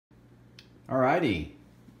Alrighty,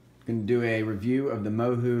 going to do a review of the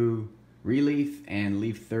Mohu ReLeaf and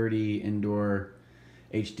Leaf 30 indoor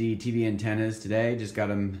HDTV antennas today. Just got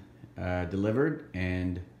them delivered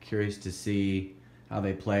and curious to see how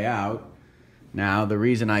they play out. Now, the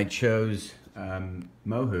reason I chose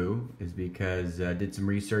Mohu is because I did some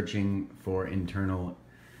researching for internal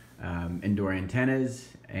indoor antennas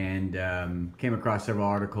and came across several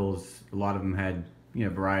articles. A lot of them had a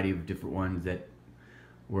variety of different ones that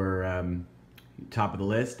were top of the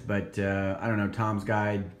list, but I don't know, Tom's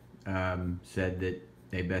Guide said that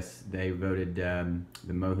they voted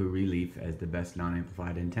the Mohu ReLeaf as the best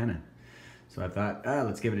non-amplified antenna. So I thought,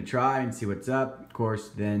 let's give it a try and see what's up. Of course,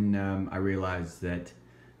 then I realized that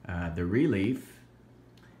the ReLeaf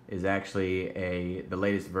is actually the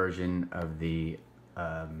latest version of the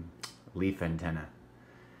Leaf antenna.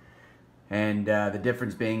 And the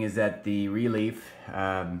difference being is that the ReLeaf,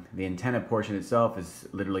 the antenna portion itself is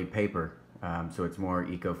literally paper, so it's more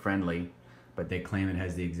eco-friendly, but they claim it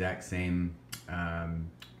has the exact same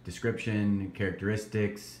description,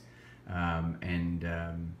 characteristics, and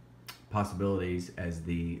possibilities as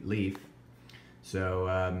the Leaf. So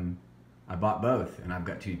I bought both, and I've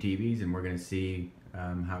got two TVs, and we're going to see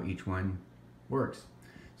how each one works.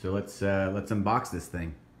 So let's unbox this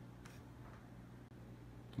thing.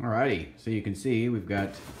 Alrighty, so you can see we've got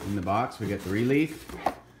in the box, we got the ReLeaf,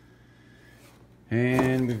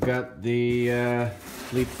 and we've got the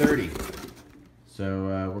Leaf 30.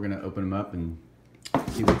 So we're going to open them up and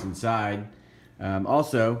see what's inside.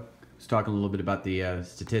 Also, let's talk a little bit about the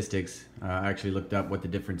statistics. I actually looked up what the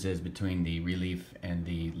difference is between the ReLeaf and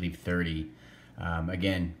the Leaf 30.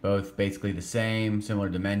 Again, both basically the same, similar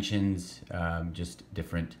dimensions, just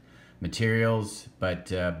different materials, but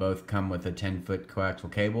both come with a 10-foot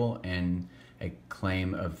coaxial cable and a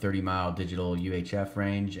claim of 30-mile digital UHF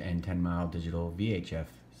range and 10-mile digital VHF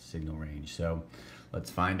signal range. So let's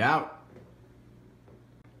find out.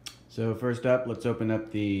 So first up, let's open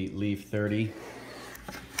up the Leaf 30.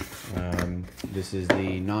 This is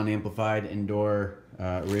the non-amplified indoor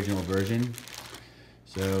original version.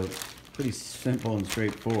 So pretty simple and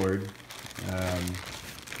straightforward.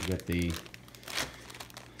 You got the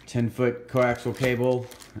 10-foot coaxial cable,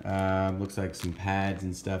 looks like some pads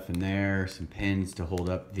and stuff in there, some pins to hold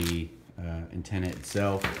up the antenna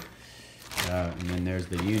itself, and then there's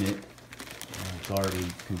the unit. It's already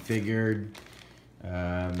configured.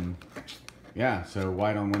 Yeah, so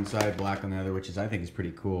white on one side, black on the other, which I think is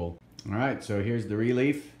pretty cool. Alright, so here's the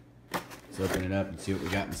ReLeaf. Let's open it up and see what we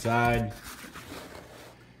got inside.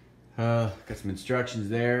 Got some instructions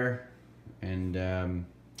there, and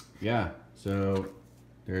yeah, so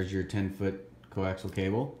there's your 10-foot coaxial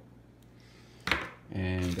cable,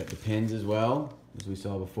 and got the pins as well as we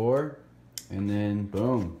saw before, and then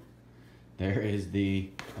boom, there is the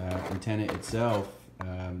antenna itself.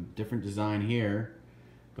 Different design here,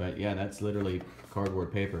 but yeah, that's literally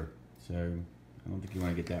cardboard paper, so I don't think you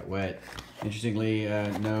want to get that wet. Interestingly,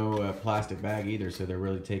 no plastic bag either, so they're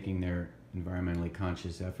really taking their environmentally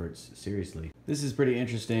conscious efforts seriously. This is pretty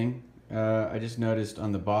interesting. I just noticed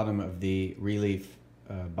on the bottom of the ReLeaf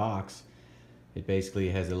box, it basically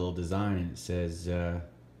has a little design, and it says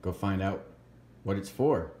go find out what it's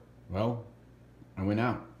for. Well, I went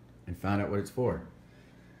out and found out what it's for.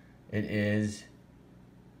 It is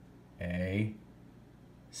a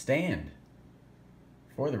stand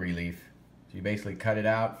for the ReLeaf. So you basically cut it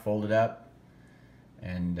out, fold it up,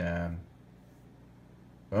 and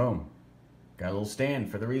boom, got a little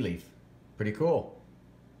stand for the ReLeaf. Pretty cool.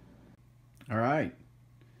 All right,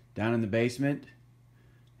 down in the basement,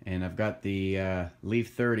 and I've got the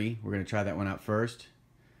Leaf 30. We're going to try that one out first.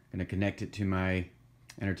 I'm going to connect it to my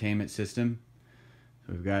entertainment system.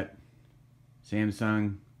 So we've got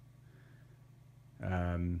Samsung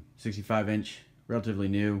 65-inch, relatively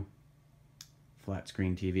new, flat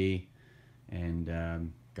screen TV,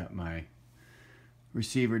 and got my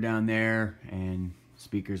receiver down there and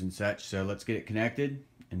speakers and such. So let's get it connected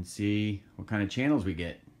and see what kind of channels we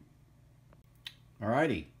get.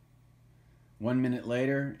 Alrighty, 1 minute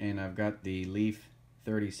later, and I've got the Leaf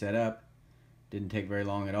 30 set up. Didn't take very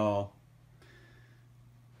long at all.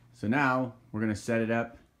 So now we're going to set it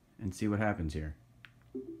up and see what happens here.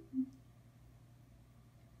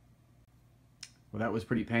 Well, that was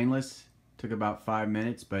pretty painless. Took about 5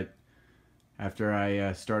 minutes, but after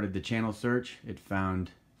I started the channel search, it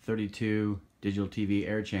found 32 digital TV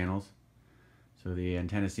Air channels. So the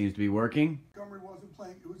antenna seems to be working. Montgomery wasn't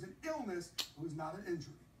playing. It was an illness. It was not an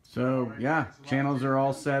injury. So yeah, channels are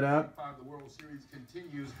all set up.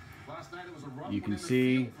 You can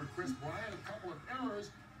see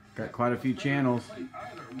got quite a few channels.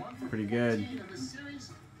 Pretty good.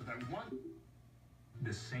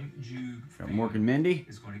 the St. Jude Got Mork and Mindy.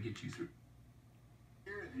 is going to get you through.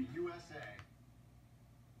 Here in the USA.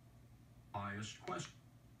 Highest question.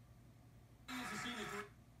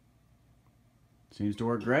 Seems to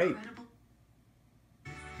work great.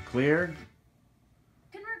 Clear.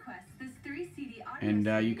 And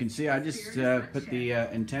you can see I just put the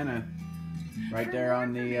antenna right there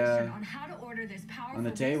on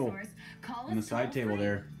the table, on the side table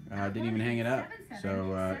there. Didn't even hang it up.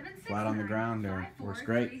 So flat on the ground there. Works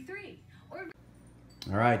great.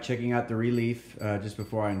 Alright, checking out the ReLeaf just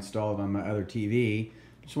before I installed it on my other TV.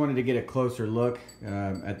 Just wanted to get a closer look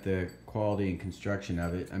at the quality and construction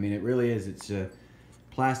of it. I mean, it really is. It's a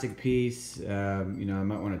plastic piece. You know, I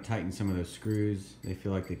might want to tighten some of those screws. They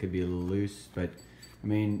feel like they could be a little loose, but I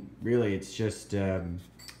mean, really, it's just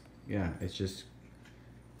yeah, it's just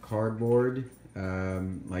cardboard,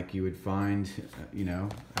 like you would find, you know,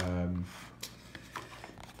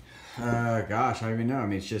 gosh, I don't even know. I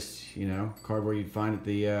mean, it's just, you know, cardboard you'd find at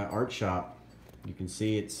the art shop. You can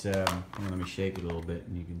see it's, let me shake it a little bit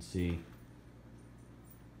and you can see,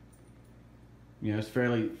 you know, it's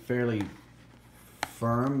fairly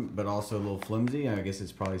firm, but also a little flimsy. I guess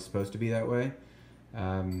it's probably supposed to be that way.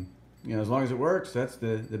 You know, as long as it works, that's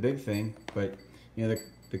the big thing. But, you know,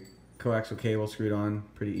 the coaxial cable screwed on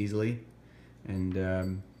pretty easily.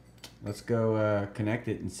 And let's go connect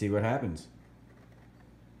it and see what happens.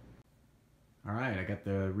 Alright, I got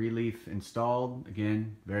the ReLeaf installed.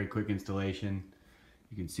 Again, very quick installation.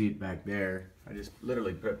 You can see it back there. I just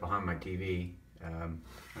literally put it behind my TV. I know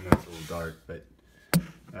it's a little dark, but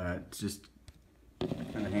it's just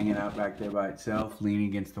kind of hanging out back there by itself, leaning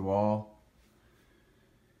against the wall.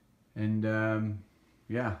 And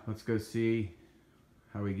yeah, let's go see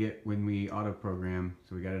how we get when we auto program.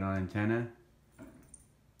 So we got it on antenna.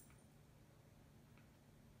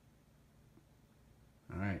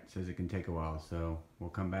 Alright, says it can take a while, so we'll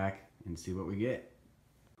come back and see what we get.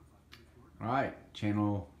 Alright,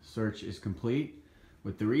 channel search is complete.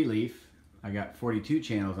 With the ReLeaf, I got 42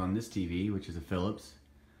 channels on this TV, which is a Philips.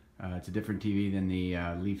 It's a different TV than the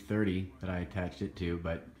Leaf 30 that I attached it to,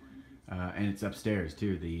 but and it's upstairs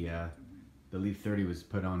too. The Leaf 30 was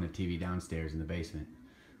put on the TV downstairs in the basement,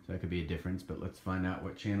 so that could be a difference. But let's find out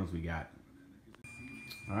what channels we got.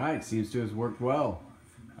 All right, seems to have worked well.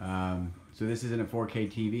 So this isn't a 4K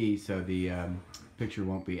TV, so the picture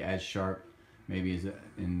won't be as sharp, maybe as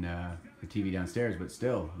in the TV downstairs. But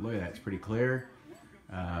still, look at that; it's pretty clear.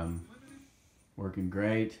 Working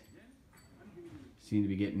great. Seem to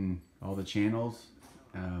be getting all the channels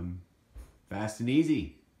fast and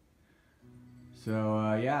easy.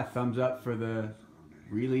 So yeah, thumbs up for the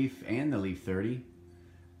ReLeaf and the Leaf 30.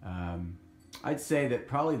 I'd say that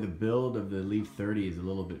probably the build of the Leaf 30 is a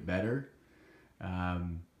little bit better.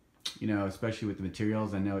 You know, especially with the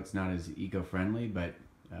materials. I know it's not as eco-friendly, but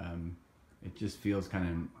it just feels kind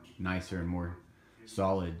of nicer and more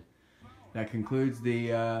solid. That concludes the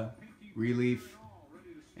ReLeaf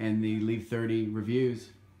and the Leaf 30 reviews.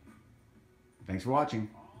 Thanks for watching.